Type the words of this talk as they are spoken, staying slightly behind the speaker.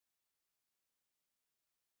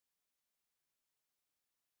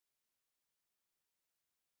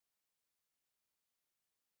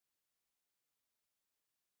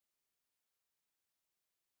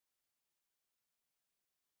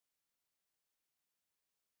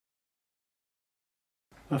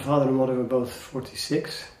My father and mother were both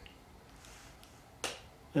 46,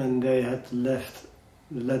 and they had led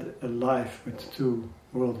a life with 2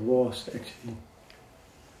 world wars actually,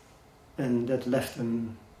 and that left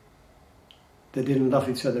them. They didn't love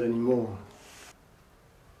each other anymore.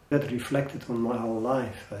 That reflected on my whole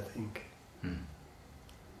life, I think.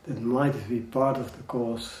 That might be part of the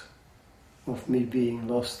cause of me being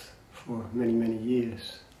lost for many, many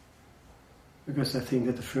years. Because I think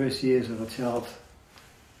that the first years of a child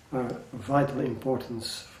are of vital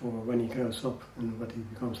importance for when he grows up and what he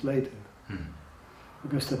becomes later.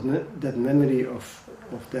 Because that memory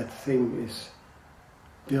of that thing is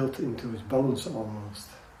built into his bones almost,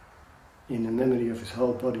 in the memory of his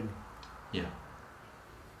whole body. Yeah.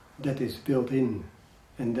 That is built in,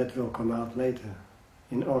 and that will come out later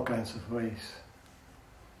in all kinds of ways.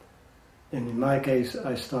 And in my case,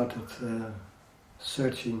 I started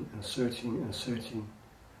searching and searching and searching.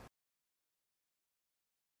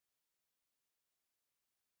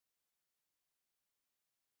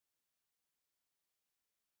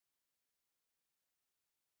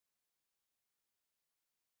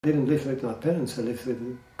 I didn't live with my parents, I lived with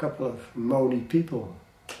a couple of moany people.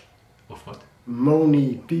 Of what?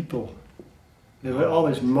 Moany people. They were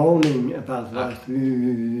always moaning about life.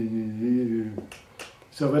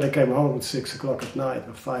 So when I came home at 6 o'clock at night,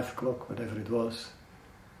 or 5 o'clock, whatever it was,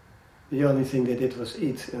 the only thing they did was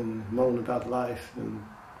eat and moan about life. And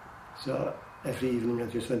so every evening I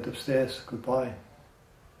just went upstairs, goodbye.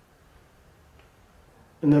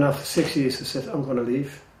 And then after 6 years I said, I'm going to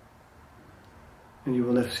leave. And you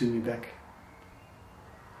will never see me back.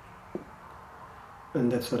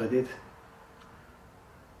 And that's what I did.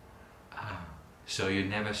 Ah, so you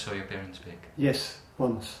never saw your parents back? Yes,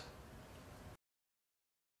 once.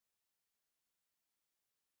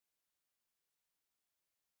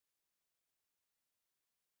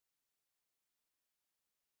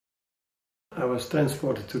 I was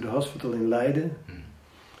transported to the hospital in Leiden,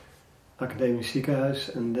 academisch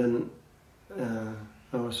ziekenhuis, and then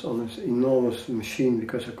I was on this enormous machine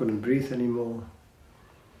because I couldn't breathe anymore.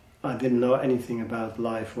 I didn't know anything about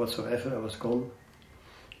life whatsoever. I was gone,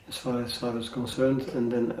 as far as I was concerned.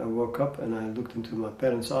 And then I woke up and I looked into my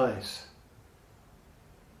parents' eyes.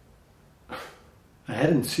 I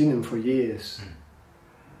hadn't seen them for years.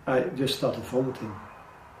 I just started vomiting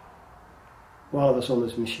while I was on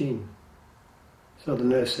this machine. So the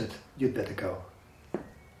nurse said, "You'd better go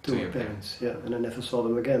to my parents." Yeah, and I never saw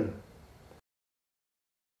them again.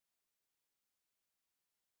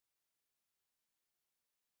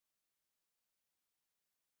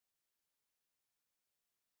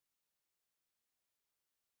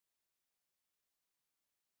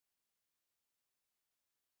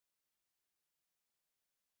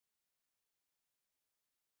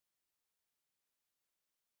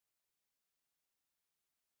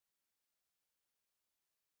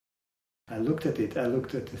 I looked at it, I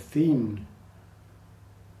looked at the theme.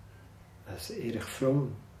 Dat is erg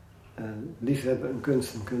vroom. Liefhebben en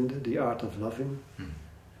kunst en kunde, The Art of Loving,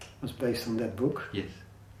 was based on that book. Yes.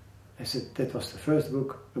 I said that was the first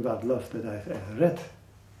book about love that I've ever read.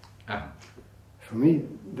 Ah. For me,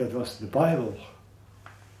 that was the Bible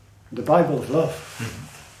of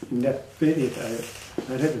love. In that period, I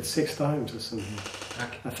read it 6 times or something.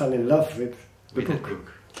 Okay. I fell in love with the That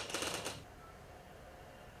book.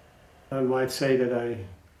 I might say that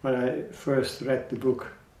when I first read the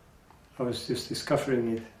book, I was just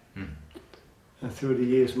discovering it. And through the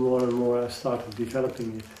years, more and more, I started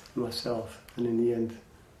developing it myself. And in the end,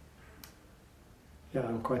 yeah,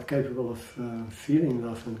 I'm quite capable of feeling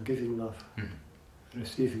love and giving love,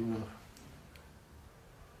 receiving love.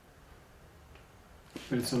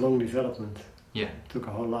 But it's a long development. Yeah. It took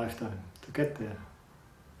a whole lifetime to get there.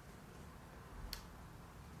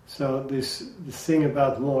 So the thing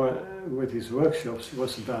about more with his workshops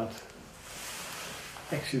was about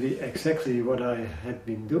actually exactly what I had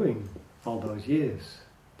been doing all those years,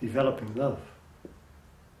 developing love.